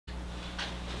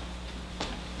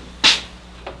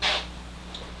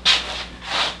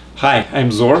Hi,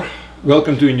 I'm Zor.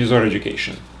 Welcome to Unizor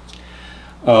Education.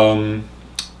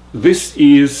 This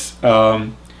is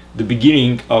the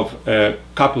beginning of a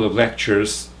couple of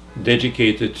lectures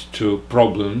dedicated to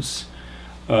problems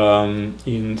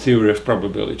in theory of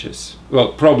probabilities. Well,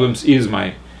 problems is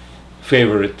my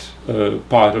favorite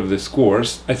part of this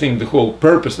course. I think the whole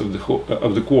purpose of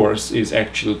the course is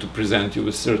actually to present you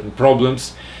with certain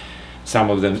problems,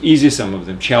 some of them easy, some of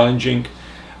them challenging.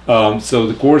 So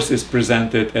the course is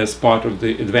presented as part of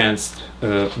the advanced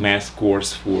math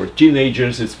course for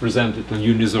teenagers. It's presented on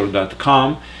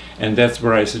unizor.com, and that's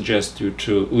where I suggest you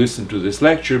to listen to this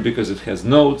lecture because it has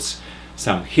notes,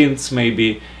 some hints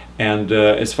maybe, and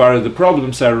as far as the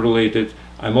problems are related,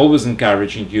 I'm always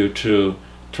encouraging you to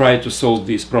try to solve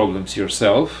these problems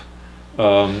yourself.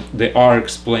 They are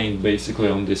explained basically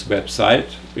on this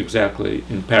website, exactly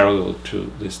in parallel to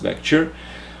this lecture,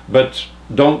 but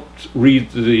don't read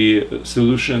the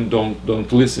solution,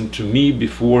 don't listen to me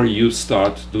before you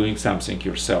start doing something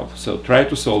yourself. So try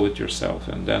to solve it yourself,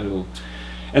 and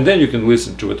then you can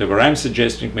listen to whatever I'm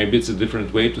suggesting. Maybe it's a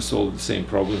different way to solve the same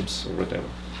problems or whatever.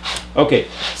 Okay,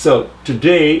 so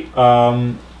today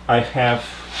I have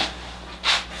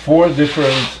 4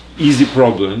 different easy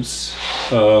problems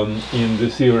in the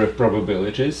theory of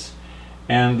probabilities,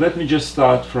 and let me just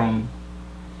start from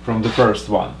the first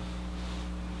one.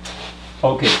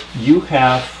 Okay, you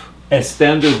have a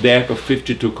standard deck of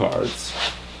 52 cards.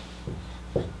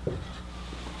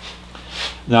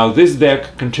 Now this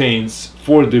deck contains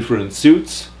 4 different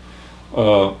suits,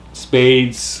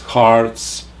 spades,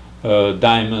 hearts,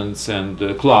 diamonds, and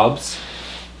clubs.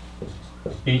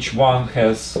 Each one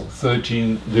has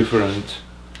 13 different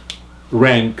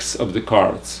ranks of the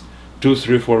cards: 2,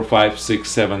 3, 4, 5, 6,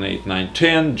 7, 8, 9,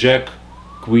 10, Jack,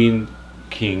 Queen,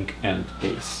 King, and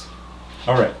Ace.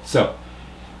 Alright, so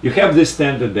you have this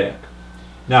standard deck.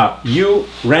 Now you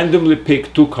randomly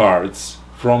pick 2 cards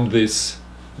from this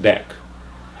deck,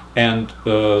 and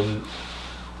the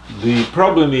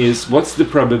problem is, what's the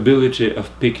probability of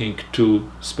picking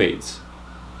 2 spades?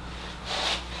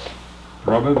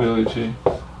 Probability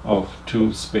of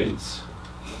 2 spades.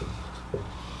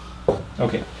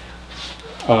 Okay,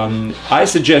 I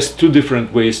suggest 2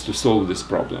 different ways to solve this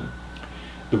problem.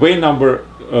 The way number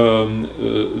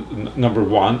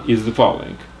 1 is the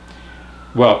following.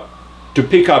 Well, to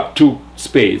pick up 2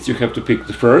 spades, you have to pick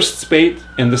the first spade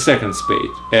and the second spade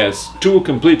as 2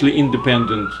 completely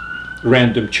independent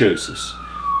random choices.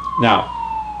 Now,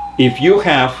 if you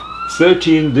have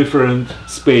 13 different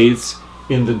spades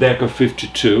in the deck of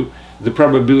 52, the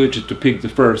probability to pick the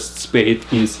first spade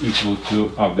is equal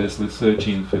to, obviously,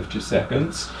 13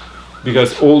 50-seconds,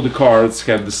 because all the cards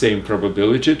have the same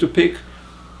probability to pick,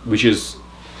 which is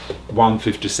 1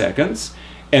 50-seconds,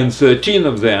 and 13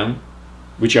 of them,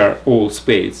 which are all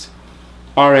spades,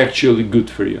 are actually good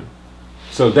for you.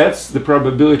 So that's the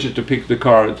probability to pick the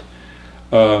card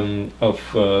of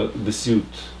the suit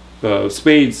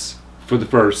spades for the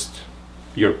first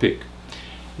your pick.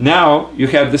 Now you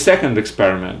have the second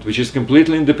experiment, which is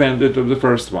completely independent of the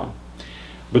first one.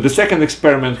 But the second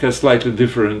experiment has slightly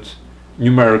different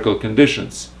numerical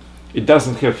conditions. It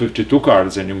doesn't have 52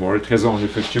 cards anymore, it has only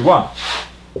 51.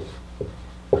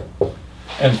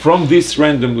 And from this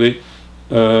randomly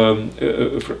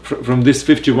from these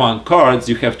 51 cards,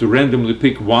 you have to randomly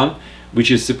pick one which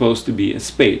is supposed to be a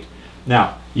spade.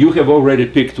 Now, you have already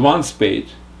picked 1 spade,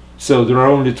 so there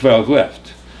are only 12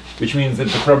 left, which means that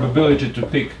the probability to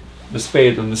pick the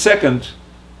spade on the second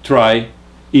try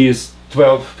is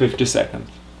 12 50-seconds.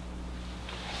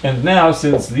 And now,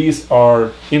 since these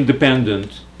are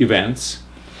independent events,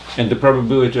 and the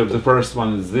probability of the first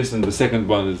one is this and the second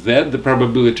one is that, the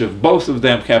probability of both of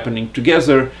them happening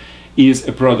together is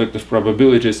a product of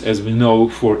probabilities, as we know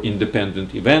for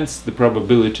independent events. The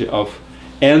probability of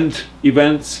end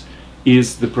events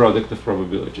is the product of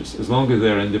probabilities, as long as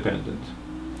they're independent.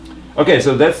 Okay,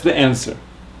 so that's the answer.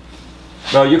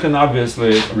 Well, you can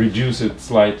obviously reduce it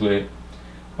slightly.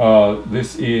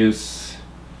 This is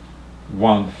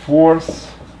 1/4,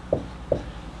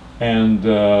 and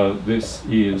this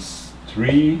is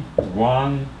 3,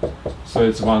 1, so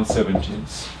it's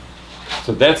 1/17.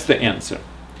 So that's the answer.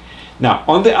 Now,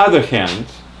 on the other hand,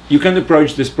 you can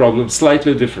approach this problem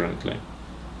slightly differently.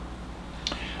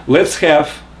 Let's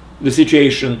have the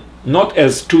situation not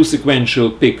as 2 sequential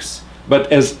picks,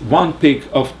 but as 1 pick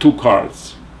of 2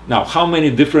 cards. Now, how many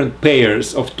different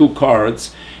pairs of 2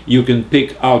 cards you can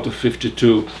pick out of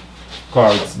 52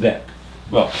 cards deck?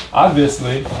 Well,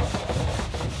 obviously,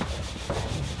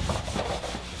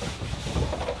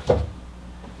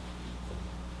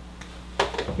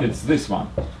 it's this one.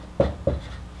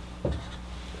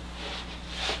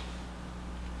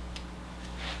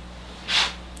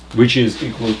 which is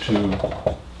equal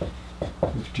to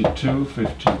 52,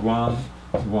 51,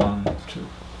 1, 2,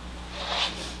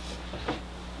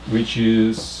 which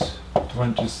is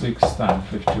 26 times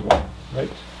 51, right?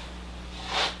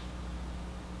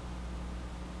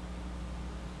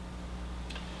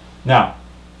 Now,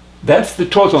 that's the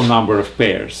total number of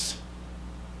pairs.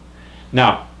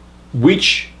 Now,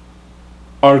 which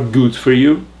are good for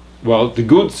you? Well, the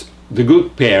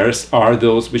good pairs are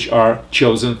those which are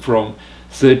chosen from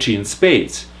 13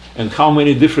 spades. And how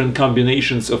many different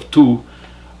combinations of two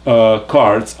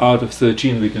cards out of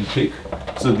 13 we can pick?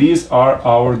 So these are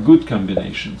our good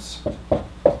combinations.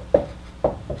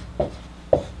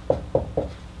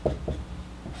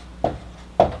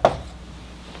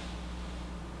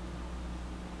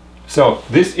 So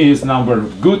this is number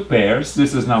of good pairs,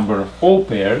 this is number of all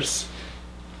pairs,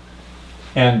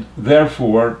 and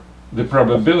therefore the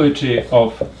probability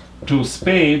of two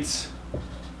spades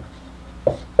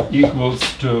equals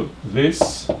to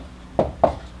this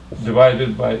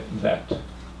divided by that,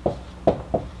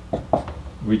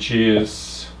 which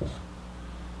is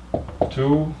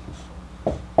 2,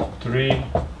 3,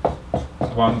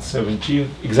 117,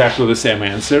 exactly the same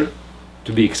answer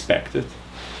to be expected.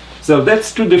 So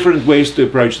that's two different ways to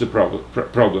approach the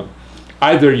problem.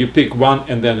 Either you pick one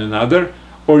and then another,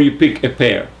 or you pick a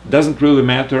pair. Doesn't really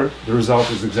matter, the result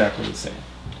is exactly the same.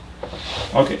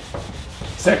 Okay,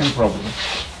 second problem.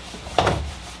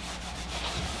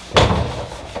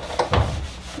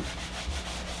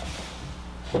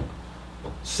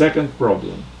 Second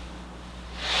problem.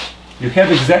 You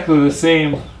have exactly the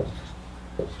same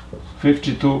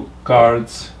 52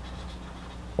 cards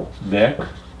deck,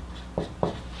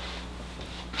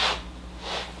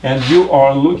 and you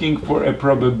are looking for a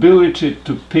probability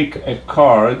to pick a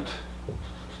card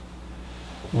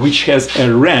which has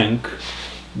a rank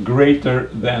greater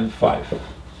than 5,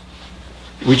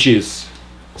 which is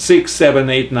 6, 7,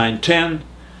 8, 9, 10,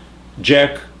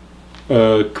 Jack,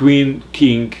 Queen,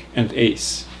 King, and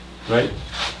Ace, right?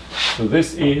 So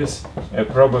this is a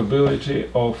probability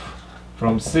of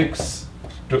from 6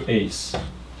 to Ace.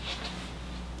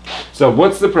 So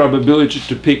what's the probability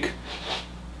to pick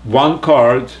one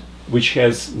card which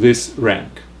has this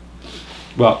rank?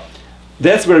 Well,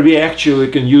 that's where we actually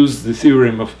can use the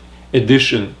theorem of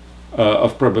addition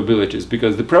of probabilities,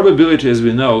 because the probability, as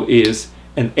we know, is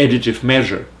an additive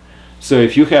measure. So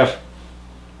if you have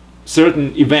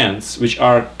certain events which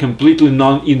are completely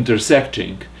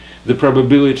non-intersecting, the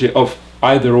probability of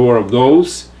either or of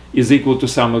those is equal to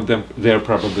sum of their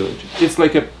probability. It's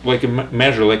like a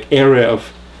measure, like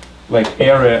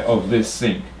area of this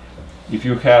thing. If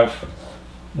you have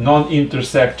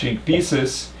non-intersecting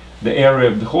pieces, the area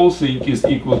of the whole thing is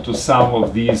equal to sum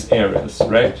of these areas,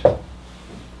 right?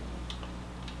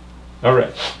 All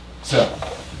right. So,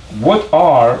 what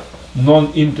are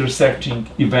non-intersecting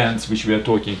events which we are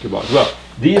talking about? Well,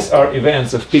 these are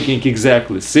events of picking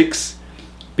exactly 6,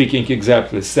 picking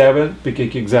exactly 7,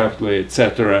 picking exactly,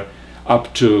 etc.,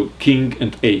 up to King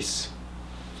and Ace.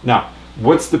 Now,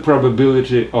 what's the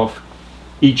probability of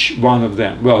each one of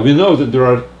them? Well, we know that there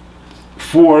are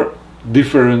 4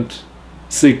 different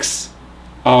 6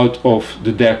 out of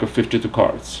the deck of 52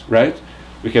 cards, right?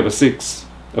 We have a 6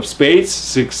 of spades,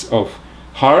 6 of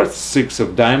hearts, 6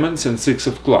 of diamonds, and 6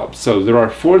 of clubs. So there are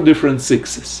 4 different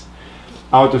 6s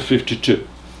out of 52.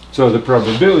 So the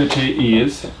probability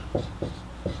is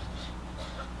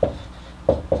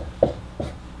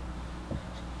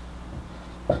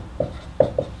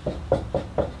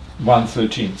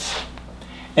 1/13.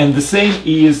 And the same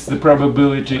is the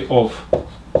probability of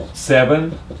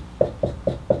 7,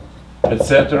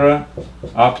 etc.,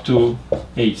 up to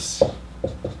Ace.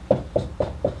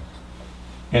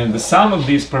 And the sum of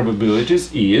these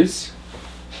probabilities is,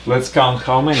 let's count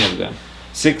how many of them.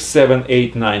 6, 7,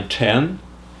 8, 9, 10,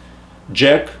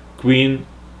 Jack, Queen,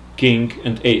 King,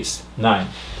 and Ace, 9.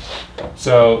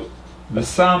 So the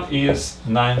sum is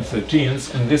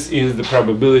 9/13, and this is the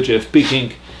probability of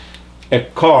picking a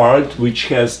card which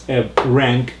has a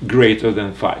rank greater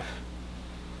than 5.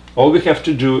 All we have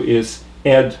to do is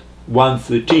add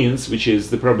 1/13, which is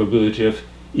the probability of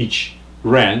each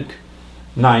rank,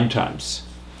 9 times.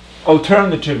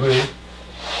 Alternatively,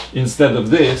 instead of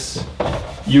this,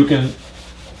 you can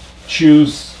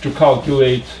choose to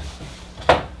calculate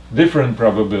different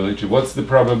probability. What's the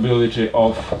probability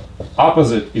of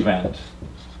opposite event?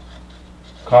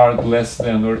 Card less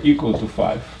than or equal to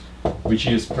 5, which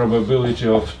is probability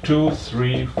of 2,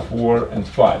 3, 4, and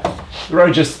 5. There are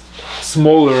just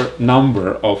smaller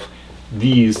number of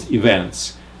these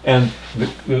events, and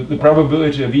the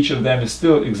probability of each of them is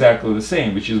still exactly the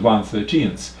same, which is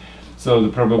 1/13. So the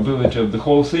probability of the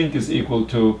whole thing is equal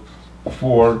to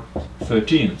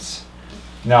 4/13.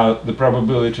 Now the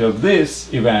probability of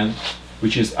this event,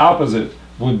 which is opposite,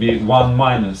 would be 1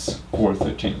 minus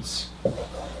 4/13,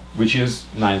 which is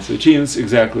 9/13,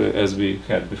 exactly as we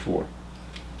had before.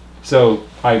 So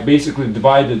I basically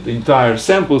divided the entire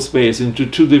sample space into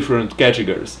two different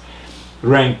categories: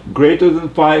 rank greater than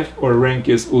 5, or rank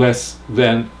is less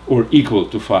than or equal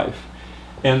to 5.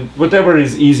 And whatever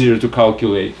is easier to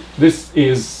calculate. This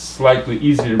is slightly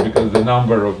easier because the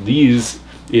number of these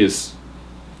is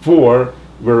 4,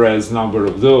 whereas number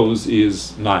of those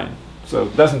is 9. So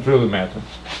it doesn't really matter.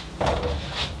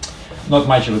 Not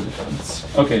much of a difference.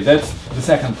 Okay, that's the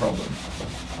second problem.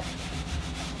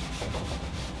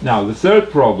 Now the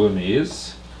third problem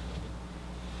is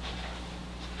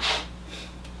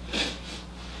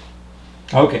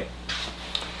okay.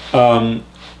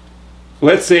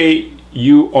 Let's say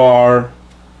you are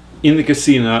in the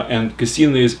casino and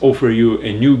casinos offer you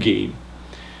a new game.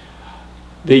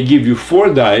 They give you 4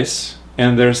 dice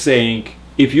and they're saying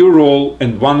if you roll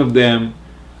and one of them,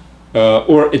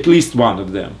 or at least one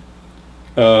of them,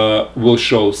 will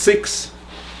show 6,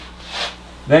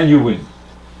 then you win.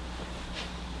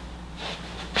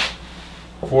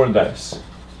 4 dice.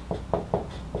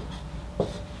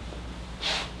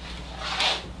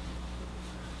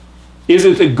 Is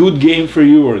it a good game for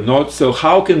you or not? So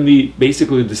how can we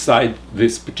basically decide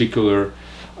this particular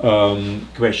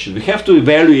question? We have to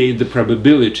evaluate the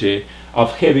probability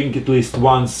of having at least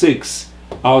 1 6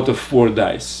 out of 4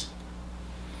 dice.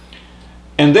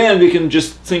 And then we can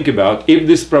just think about if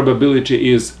this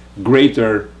probability is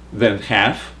greater than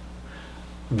half,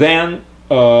 then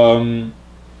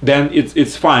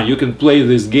it's fine. You can play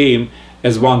this game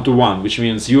as 1-to-1, which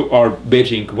means you are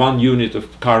betting 1 unit of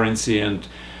currency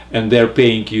and they're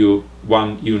paying you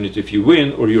 1 unit if you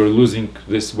win, or you're losing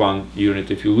this 1 unit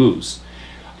if you lose.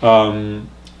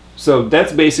 So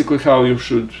that's basically how you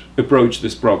should approach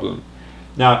this problem.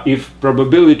 Now, if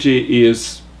probability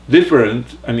is different,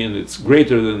 I mean it's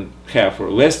greater than half or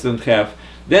less than half,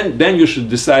 then you should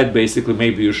decide basically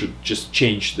maybe you should just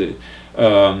change the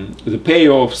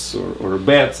payoffs or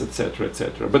bets, etc.,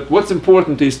 etc. But what's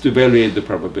important is to evaluate the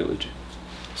probability.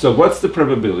 So what's the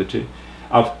probability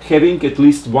of having at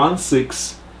least 1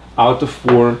 6 out of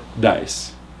 4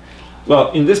 dice? Well,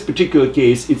 in this particular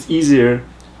case, it's easier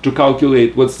to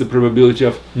calculate what's the probability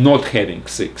of not having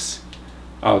 6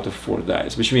 out of 4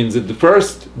 dice, which means that the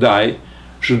first die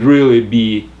should really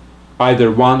be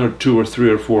either 1 or 2 or 3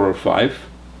 or 4 or 5,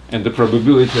 and the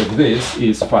probability of this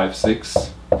is 5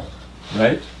 6,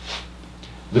 right?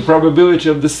 The probability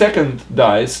of the second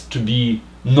dice to be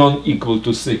non-equal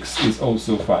to 6 is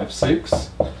also 5 6.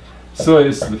 So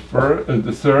is the third,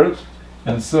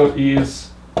 and so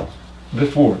is the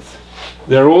fourth.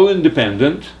 They're all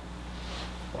independent,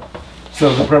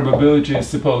 so the probability is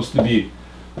supposed to be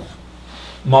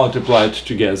multiplied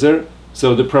together.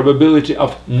 So the probability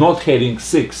of not having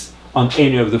 6 on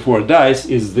any of the 4 dice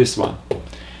is this one.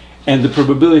 And the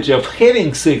probability of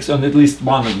having 6 on at least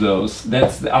one of those,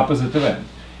 that's the opposite event.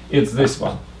 It's this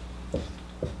one.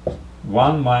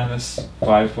 1 minus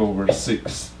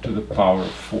 5/6 to the power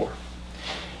of 4.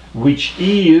 Which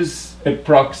is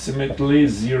approximately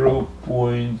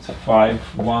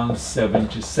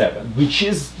 0.5177, which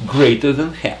is greater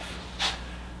than half.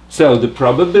 So the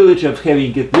probability of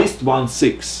having at least 1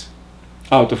 6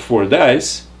 out of 4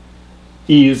 dice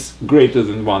is greater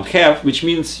than 1/2, which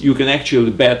means you can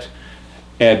actually bet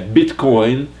a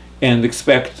Bitcoin and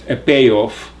expect a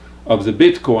payoff of the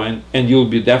Bitcoin, and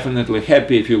you'll be definitely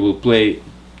happy if you will play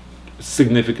a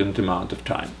significant amount of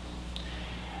time.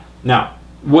 Now,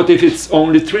 what if it's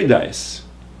only 3 dice?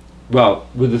 Well,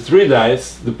 with the 3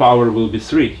 dice, the power will be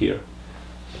 3 here,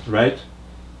 right?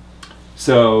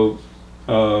 So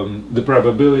the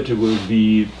probability will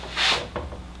be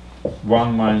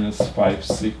 1 minus 5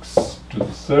 6 to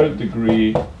the 3rd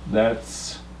degree.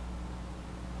 That's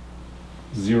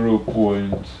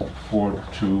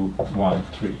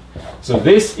 0.4213. So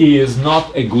this is not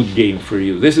a good game for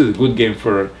you. This is a good game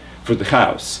for the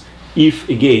house. If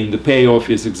again the payoff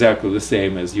is exactly the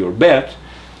same as your bet,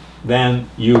 then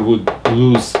you would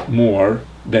lose more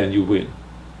than you win.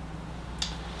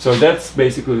 So that's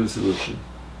basically the solution.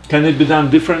 Can it be done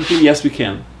differently? Yes, we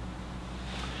can.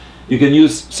 You can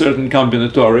use certain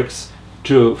combinatorics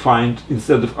to find,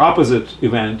 instead of opposite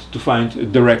event, to find a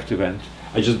direct event.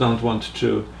 I just don't want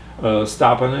to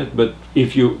stop on it, but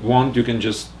if you want, you can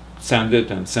just send it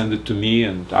to me,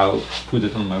 and I'll put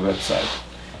it on my website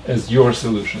as your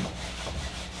solution.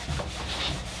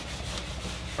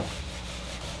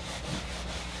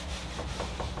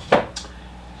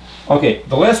 Okay,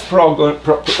 the last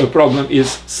problem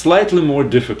is slightly more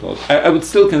difficult. I would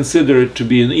still consider it to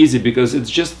be an easy because it's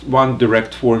just one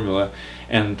direct formula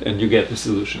and you get the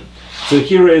solution. So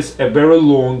here is a very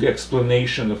long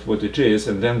explanation of what it is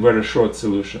and then very short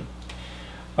solution.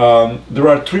 There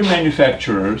are three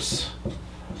manufacturers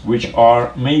which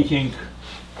are making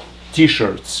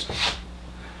t-shirts.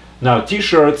 Now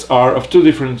t-shirts are of two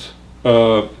different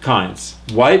kinds,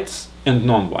 whites and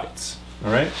non-whites.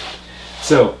 All right.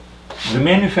 So the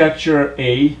manufacturer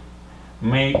A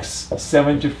makes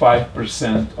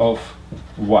 75% of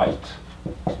white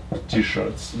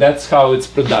t-shirts. That's how its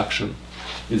production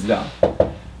is done.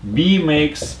 B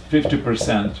makes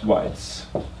 50% whites.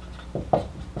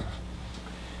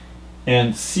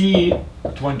 And C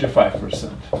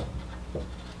 25%.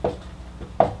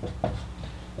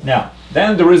 Now,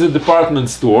 then there is a department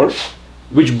store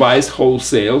which buys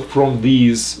wholesale from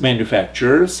these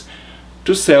manufacturers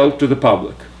to sell to the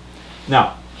public.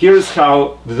 Now, here's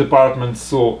how the department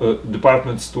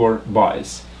store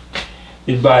buys.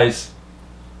 It buys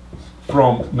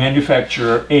from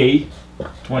manufacturer A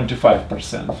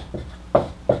 25%,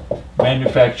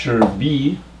 manufacturer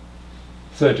B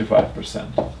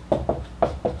 35%,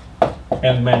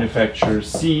 and manufacturer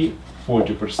C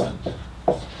 40%.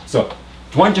 So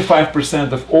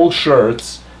 25% of all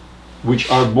shirts which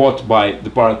are bought by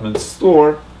department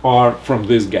store are from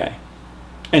this guy.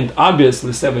 And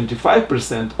obviously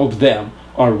 75% of them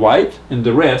are white and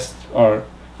the rest are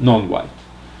non-white.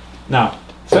 Now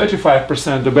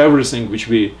 35% of everything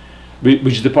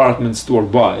which department store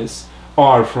buys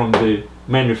are from the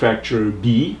manufacturer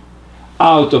B,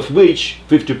 out of which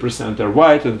 50% are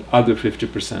white and other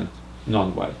 50%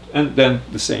 non-white. And then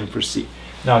the same for C.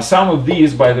 Now sum of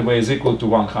these, by the way, is equal to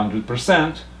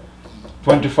 100%,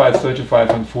 25, 35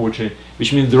 and 40,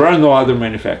 which means there are no other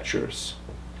manufacturers.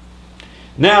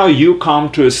 Now you come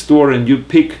to a store and you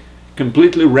pick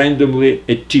completely randomly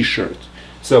a t-shirt.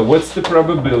 So what's the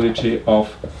probability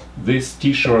of this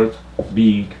t-shirt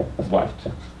being white?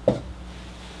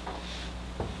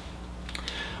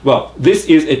 Well, this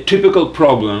is a typical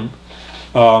problem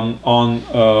on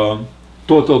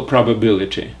total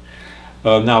probability.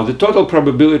 Now the total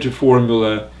probability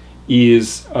formula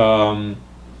is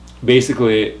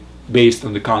basically based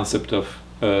on the concept of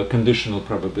conditional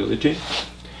probability,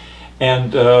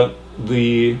 and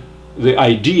the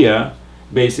idea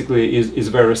basically is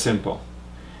very simple.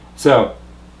 So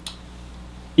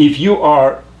if you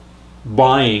are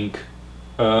buying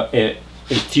a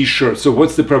t-shirt, so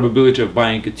what's the probability of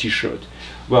buying a t-shirt?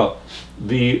 Well,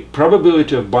 the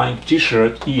probability of buying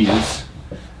t-shirt is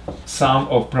sum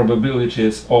of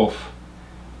probabilities of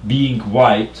being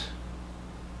white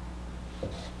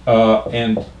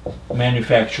and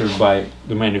manufactured by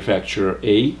the manufacturer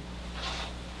A,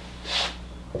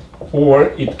 or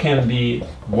it can be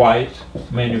white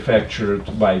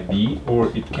manufactured by B,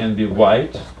 or it can be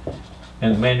white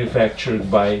and manufactured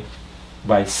by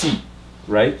C,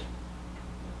 right?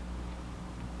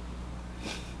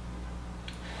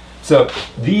 So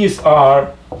these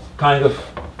are kind of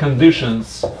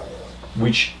conditions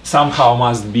which somehow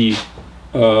must be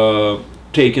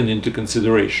taken into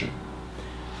consideration.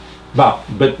 But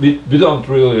we don't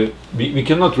really, we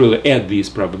cannot really add these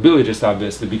probabilities,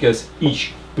 obviously, because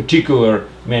each particular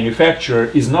manufacturer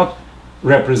is not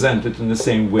represented in the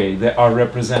same way. They are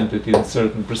represented in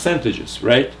certain percentages,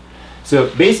 right? So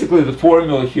basically the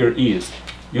formula here is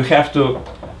you have to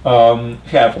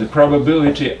have the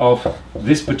probability of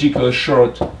this particular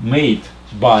shirt made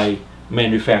by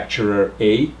manufacturer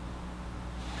A,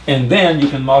 and then you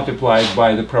can multiply it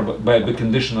by the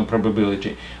conditional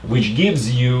probability, which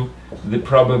gives you the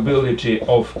probability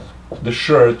of the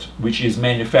shirt which is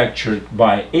manufactured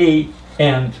by A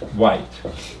and white.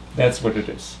 That's what it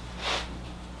is.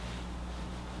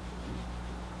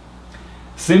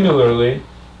 Similarly,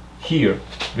 here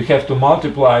we have to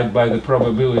multiply it by the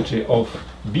probability of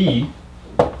B,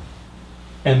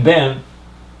 and then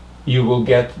you will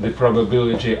get the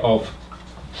probability of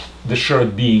the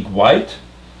shirt being white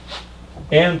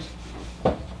and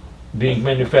being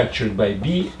manufactured by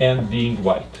B and being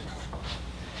white.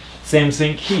 Same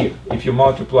thing here. If you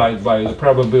multiply it by the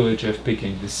probability of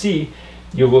picking the C,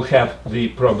 you will have the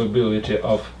probability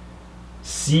of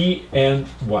C and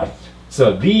white.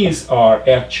 So these are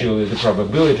actually the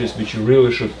probabilities which you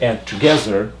really should add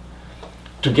together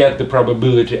to get the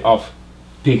probability of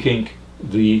picking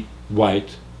the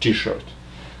white t-shirt.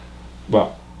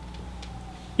 Well,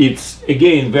 it's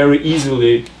again very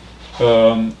easily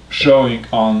showing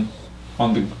on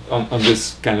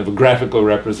this kind of a graphical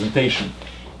representation.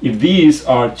 If these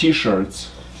are t-shirts,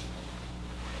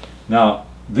 now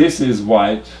this is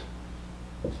white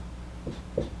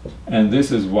and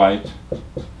this is white,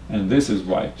 and this is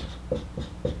white.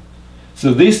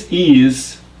 So this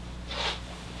is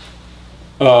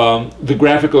the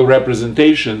graphical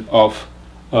representation of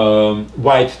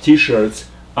white t-shirts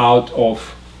out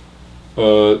of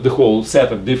the whole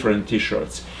set of different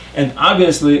t-shirts. And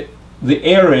obviously the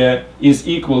area is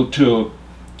equal to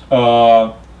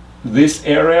this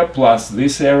area plus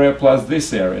this area plus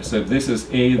this area. So if this is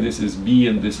A, this is B,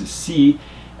 and this is C,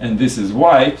 and this is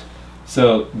white,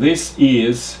 so this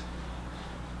is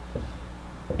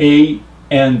A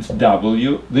and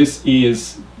W, this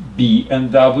is B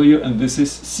and W, and this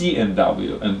is C and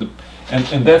W, and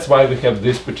that's why we have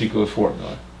this particular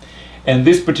formula. And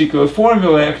this particular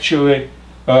formula actually,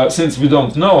 since we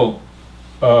don't know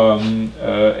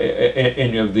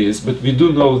any of these, but we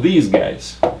do know these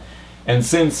guys, and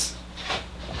since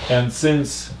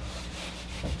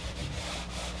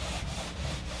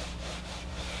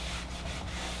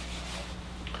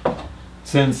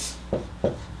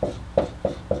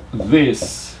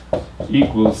this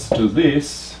equals to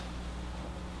this,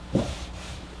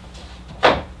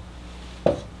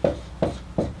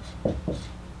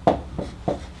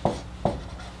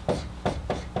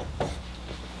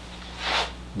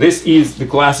 this is the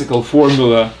classical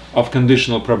formula of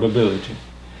conditional probability.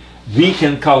 We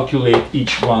can calculate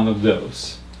each one of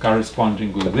those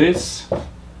corresponding with this.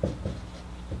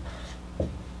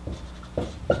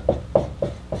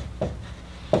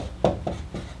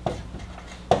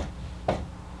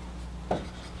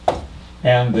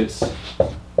 And this.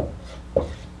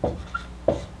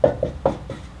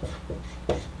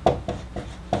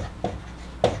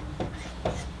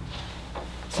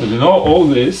 So we know all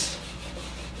this,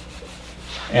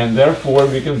 and therefore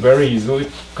we can very easily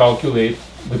calculate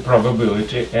the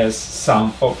probability as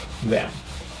sum of them.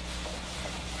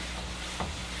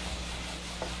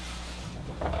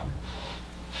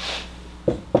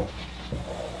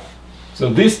 So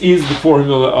this is the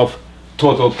formula of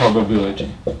total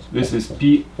probability. This is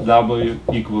PW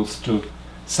equals to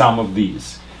sum of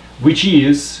these, which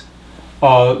is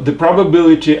the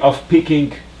probability of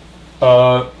picking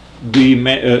the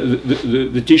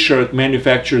t-shirt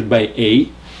manufactured by A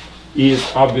is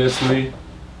obviously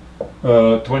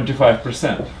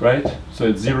 25%, right? So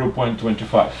it's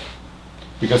 0.25,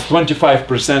 because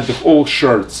 25% of all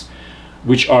shirts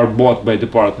which are bought by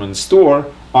department store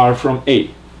are from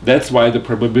A. That's why the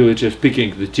probability of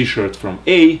picking the t-shirt from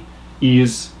A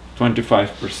is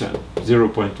 25%,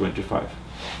 0.25.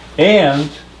 And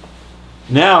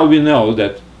now we know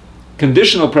that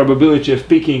conditional probability of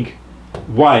picking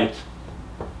white,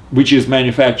 which is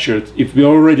manufactured, if we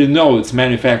already know it's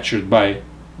manufactured by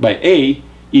A,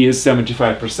 is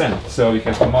 75%. So we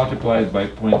have to multiply it by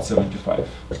 0.75.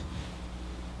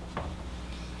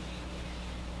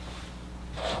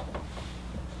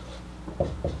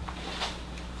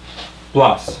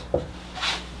 Plus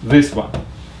this one.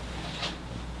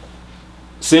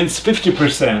 Since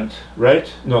 50%, right?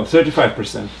 No,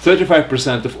 35%.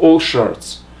 35% of all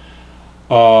shirts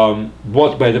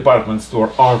bought by department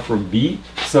store are from B,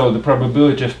 so the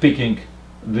probability of picking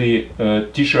the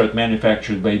t-shirt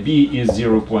manufactured by B is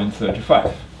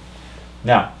 0.35.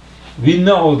 Now, we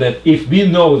know that if we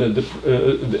know that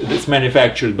it's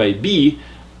manufactured by B,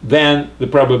 then the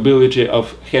probability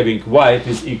of having white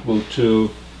is equal to,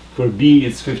 for B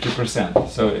it's 50%,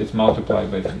 so it's multiplied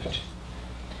by 50.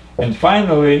 And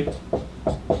finally,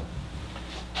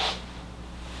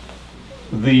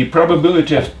 the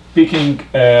probability of picking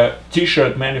a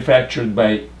t-shirt manufactured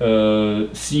by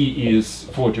C is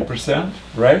 40%,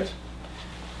 right?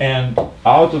 And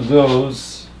out of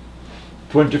those,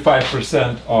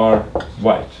 25% are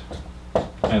white.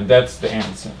 And that's the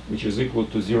answer, which is equal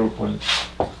to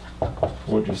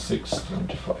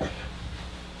 0.4625.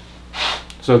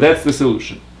 So that's the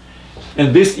solution.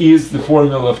 And this is the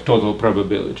formula of total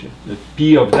probability, that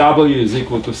P of W is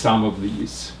equal to sum of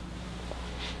these.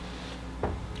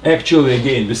 Actually,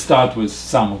 again, we start with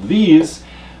sum of these,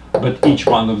 but each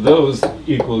one of those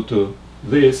equal to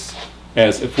this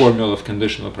as a formula of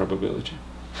conditional probability.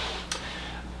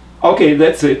 Okay,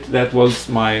 that's it. That was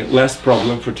my last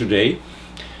problem for today.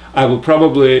 I will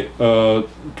probably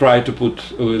try to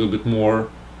put a little bit more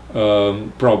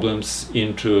problems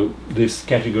into this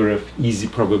category of easy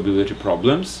probability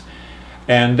problems,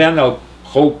 and then I'll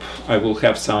hope I will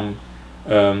have some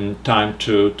time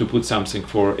to put something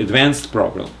for advanced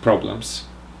problems,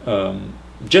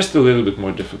 just a little bit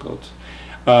more difficult.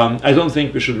 I don't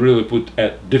think we should really put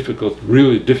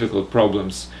really difficult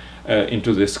problems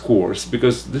into this course,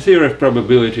 because the theory of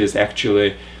probability is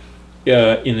actually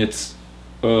in its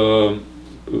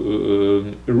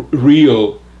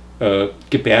real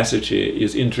capacity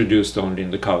is introduced only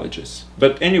in the colleges.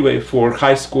 But anyway, for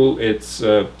high school, it's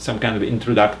some kind of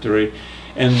introductory,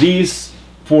 and these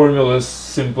formulas,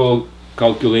 simple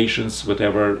calculations,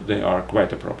 whatever they are,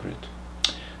 quite appropriate.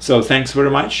 So thanks very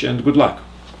much and good luck.